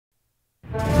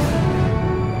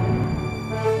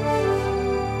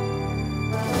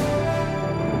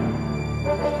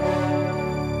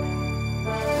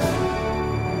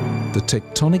The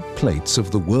tectonic plates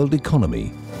of the world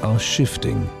economy are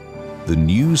shifting. The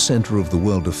new center of the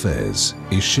world affairs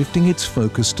is shifting its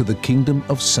focus to the Kingdom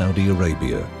of Saudi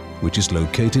Arabia, which is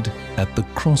located at the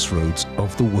crossroads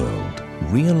of the world,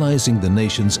 realizing the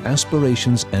nation's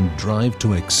aspirations and drive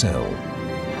to excel.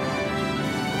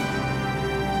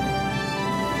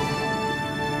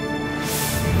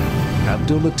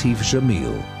 Abdul-Latif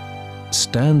Jameel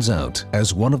stands out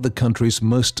as one of the country's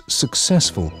most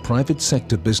successful private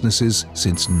sector businesses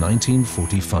since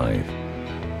 1945.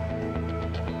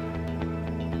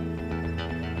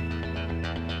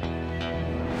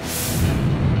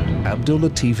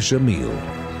 Abdul-Latif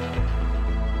Jameel.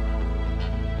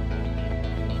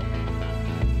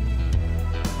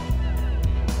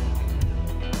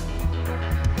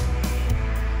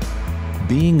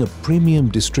 Being a premium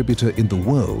distributor in the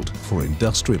world for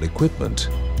industrial equipment,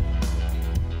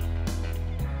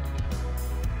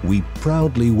 we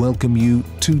proudly welcome you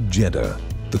to Jeddah,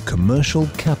 the commercial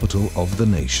capital of the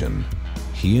nation.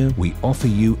 Here we offer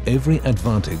you every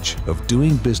advantage of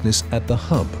doing business at the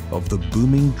hub of the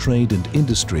booming trade and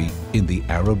industry in the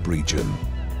Arab region.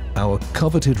 Our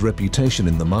coveted reputation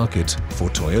in the market for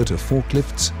Toyota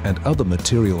forklifts and other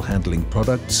material handling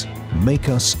products make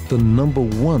us the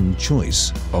 #1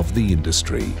 choice of the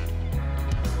industry.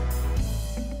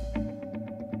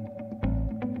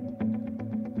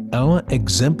 Our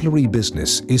exemplary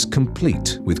business is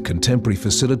complete with contemporary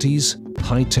facilities,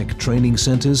 high-tech training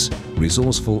centers,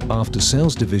 resourceful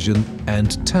after-sales division,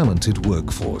 and talented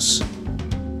workforce.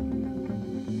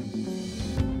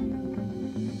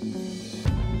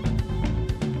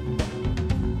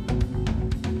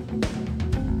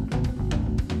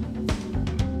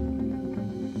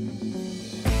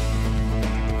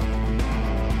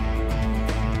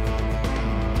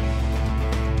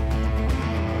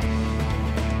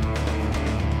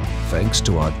 Thanks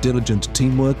to our diligent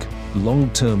teamwork,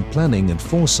 long-term planning and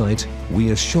foresight,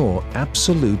 we assure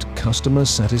absolute customer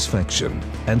satisfaction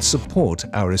and support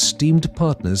our esteemed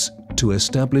partners to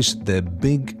establish their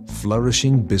big,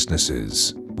 flourishing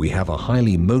businesses. We have a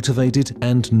highly motivated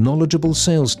and knowledgeable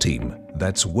sales team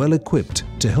that's well equipped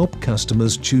to help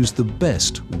customers choose the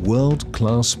best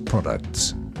world-class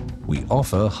products. We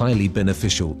offer highly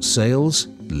beneficial sales,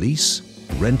 lease,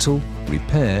 rental,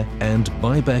 repair and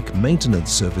buyback maintenance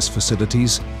service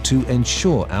facilities to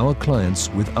ensure our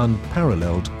clients with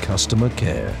unparalleled customer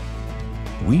care.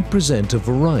 We present a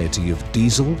variety of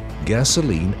diesel,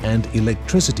 gasoline and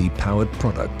electricity-powered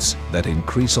products that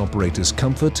increase operators'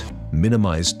 comfort,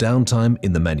 minimize downtime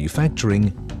in the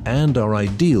manufacturing and are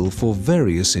ideal for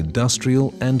various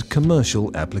industrial and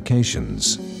commercial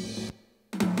applications.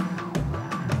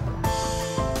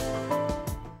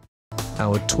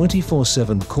 Our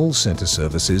 24/7 call center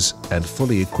services and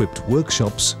fully equipped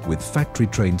workshops with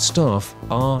factory-trained staff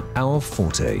are our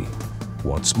forte.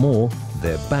 What's more,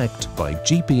 they're backed by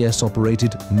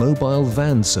GPS-operated mobile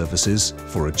van services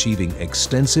for achieving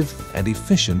extensive and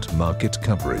efficient market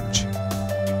coverage.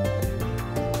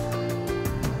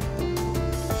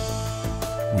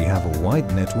 We have a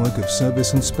wide network of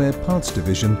service and spare parts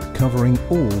division covering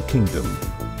all Kingdom.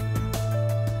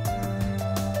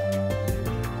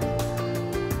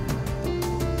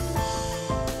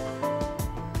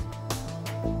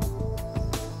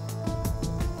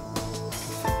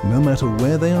 No matter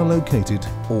where they are located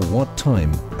or what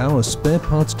time, our spare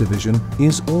parts division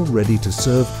is all ready to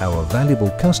serve our valuable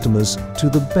customers to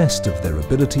the best of their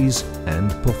abilities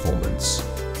and performance.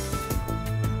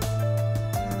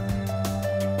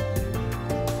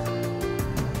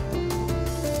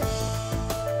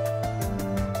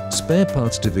 Spare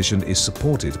Parts Division is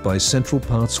supported by Central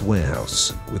Parts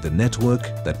Warehouse with a network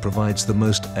that provides the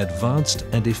most advanced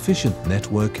and efficient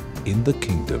network in the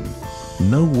Kingdom.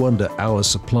 No wonder our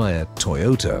supplier,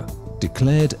 Toyota,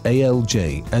 declared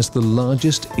ALJ as the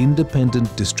largest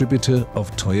independent distributor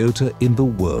of Toyota in the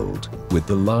world, with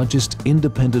the largest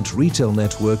independent retail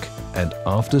network and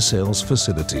after-sales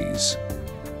facilities.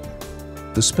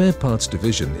 The Spare Parts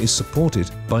Division is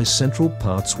supported by Central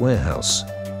Parts Warehouse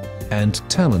and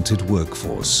talented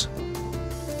workforce.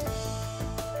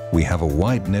 We have a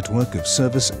wide network of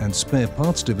service and spare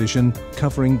parts division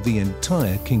covering the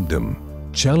entire Kingdom.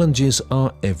 Challenges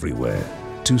are everywhere.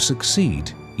 To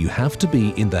succeed, you have to be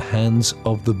in the hands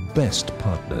of the best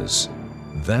partners.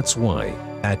 That's why,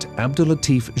 at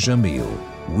Abdul-Latif Jameel,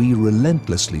 we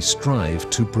relentlessly strive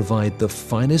to provide the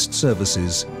finest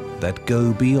services that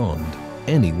go beyond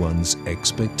anyone's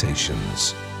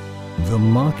expectations. The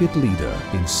market leader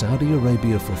in Saudi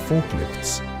Arabia for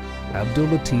forklifts,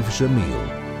 Abdul-Latif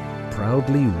Jameel,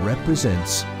 proudly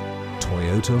represents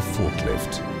Toyota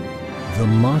Forklift. The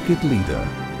market leader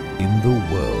in the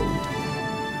world.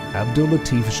 Abdul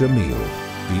Latif Jameel,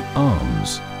 the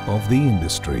arms of the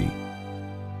industry.